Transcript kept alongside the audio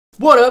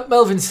What up,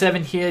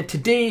 Melvin7 here.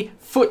 Today,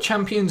 FUT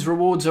Champions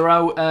rewards are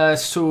out.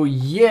 So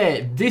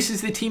yeah, this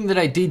is the team that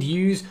I did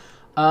use.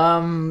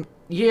 Yeah,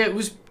 it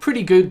was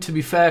pretty good to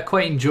be fair.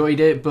 Quite enjoyed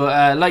it,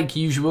 but like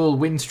usual,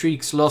 win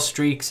streaks, loss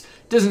streaks.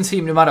 Doesn't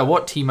seem no matter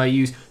what team I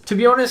use. To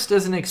be honest,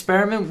 as an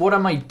experiment, what I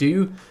might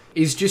do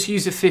is just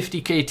use a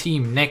 50k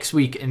team next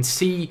week and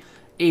see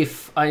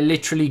if I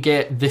literally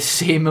get the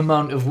same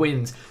amount of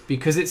wins,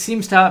 because it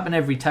seems to happen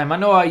every time. I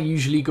know I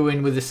usually go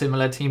in with a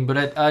similar team,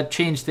 but I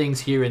change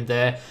things here and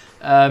there.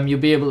 You'll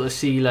be able to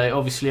see, like,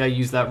 obviously I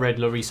use that Red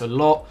Lloris a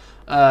lot,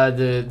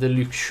 the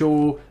Luke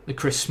Shaw, the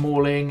Chris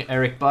Smalling,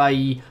 Eric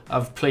Bailly.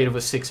 I've played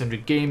over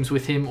 600 games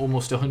with him,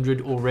 almost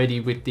 100 already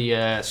with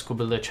the Squad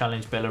Builder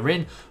Challenge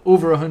Bellerin,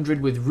 over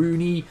 100 with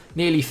Rooney,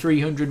 nearly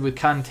 300 with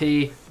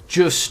Kante.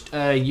 Just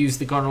use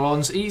the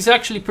Gonalons. He's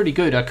actually pretty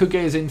good. I could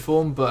get his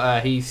inform,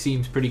 but he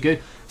seems pretty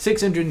good.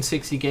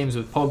 660 games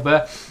with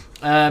Pogba.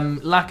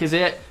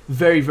 Lacazette,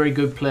 very, very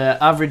good player.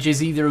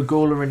 Averages either a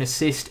goal or an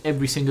assist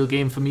every single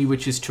game for me,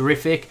 which is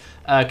terrific.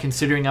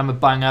 Considering I'm a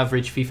bang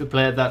average FIFA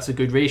player, that's a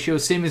good ratio.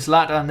 Same as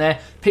Zlatan there.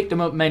 Picked him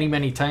up many,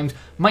 many times.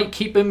 Might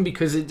keep him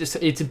because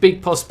it's a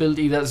big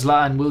possibility that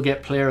Zlatan will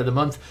get Player of the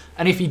Month.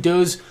 And if he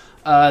does,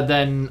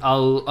 then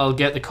I'll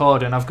get the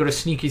card, and I've got a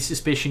sneaky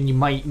suspicion you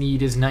might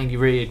need his 90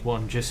 rated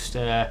one, just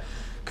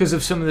because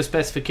of some of the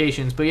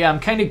specifications. But yeah, I'm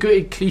kind of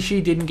gutted Clichy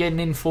didn't get an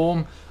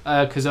inform,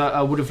 because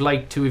I would have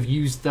liked to have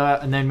used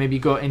that and then maybe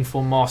got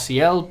inform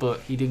Martial, but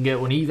he didn't get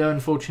one either,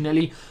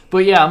 unfortunately.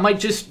 But yeah, I might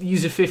just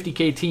use a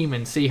 50k team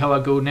and see how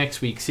I go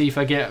next week, see if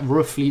I get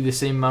roughly the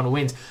same amount of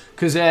wins,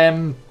 because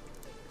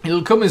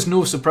it'll come as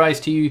no surprise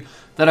to you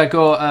that I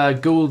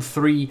got Gold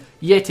 3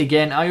 yet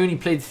again. I only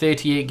played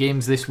 38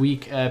 games this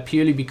week,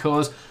 purely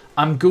because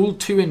I'm Gold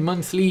 2 in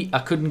monthly. I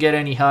couldn't get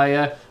any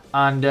higher,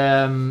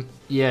 and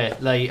yeah,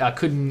 like, I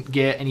couldn't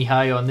get any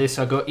higher on this.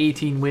 I got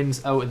 18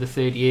 wins out of the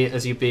 38,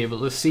 as you'll be able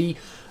to see.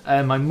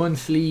 My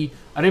monthly,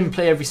 I didn't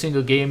play every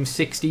single game,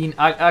 16.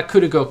 I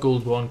could have got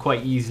Gold 1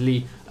 quite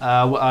easily.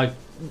 I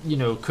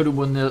could have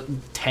won the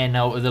 10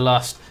 out of the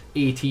last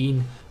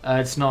 18.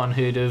 It's not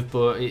unheard of,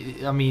 but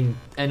I mean,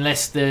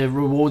 unless the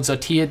rewards are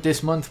tiered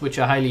this month, which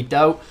I highly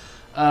doubt,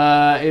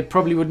 it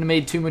probably wouldn't have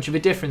made too much of a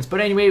difference. But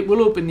anyway,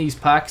 we'll open these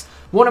packs.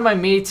 One of my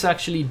mates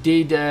actually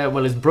did,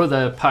 well, his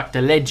brother packed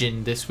a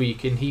legend this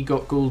week, and he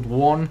got Gold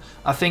 1,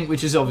 I think,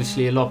 which is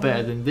obviously a lot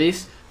better than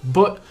this.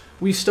 But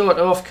we start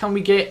off, can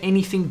we get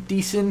anything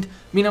decent? I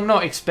mean, I'm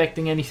not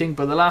expecting anything,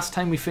 but the last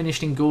time we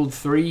finished in Gold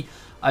 3,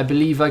 I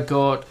believe I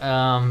got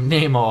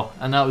Neymar,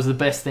 and that was the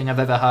best thing I've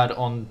ever had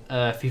on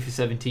FIFA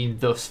 17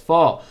 thus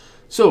far.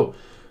 So,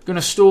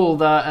 gonna stall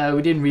that.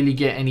 We didn't really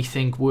get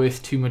anything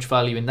worth too much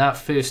value in that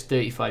first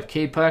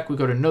 35k pack. We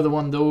got another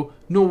one though.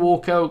 No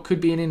walkout,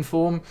 could be an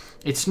inform.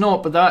 It's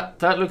not, but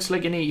that looks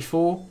like an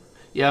 84.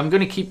 Yeah, I'm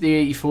gonna keep the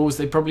 84s.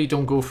 They probably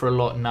don't go for a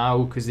lot now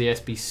because the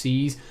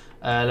SBCs.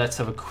 Let's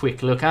have a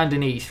quick look. And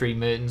an 83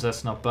 Mertens,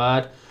 that's not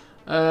bad.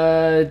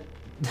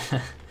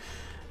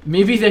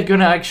 Maybe they're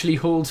going to actually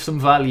hold some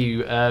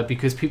value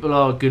because people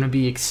are going to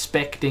be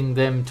expecting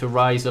them to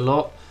rise a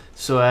lot.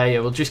 So yeah,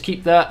 we'll just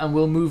keep that, and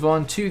we'll move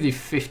on to the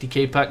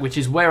 50k pack, which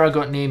is where I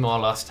got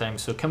Neymar last time.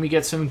 So can we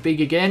get something big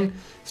again?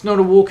 It's not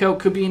a walkout,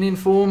 could be an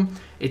inform.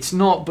 It's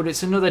not, but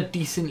it's another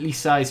decently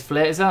sized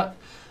flare. Is that?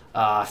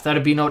 If that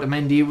had been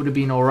Otamendi, it would have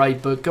been alright.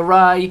 But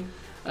Garay,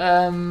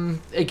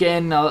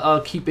 again,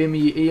 I'll keep him.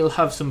 He'll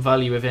have some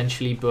value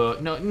eventually,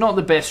 but not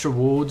the best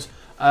rewards.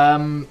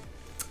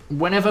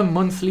 Whenever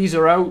monthlies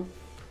are out,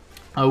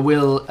 I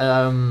will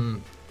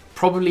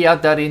probably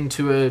add that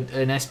into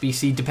an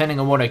SBC, depending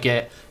on what I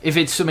get. If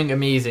it's something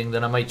amazing,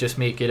 then I might just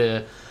make it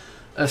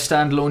a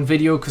standalone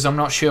video, because I'm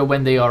not sure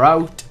when they are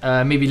out.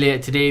 Maybe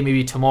later today,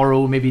 maybe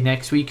tomorrow, maybe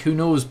next week, who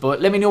knows. But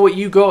let me know what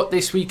you got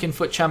this week in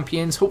FUT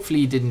Champions.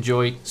 Hopefully you did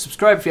enjoy.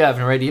 Subscribe if you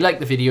haven't already, like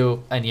the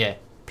video, and yeah,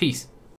 peace.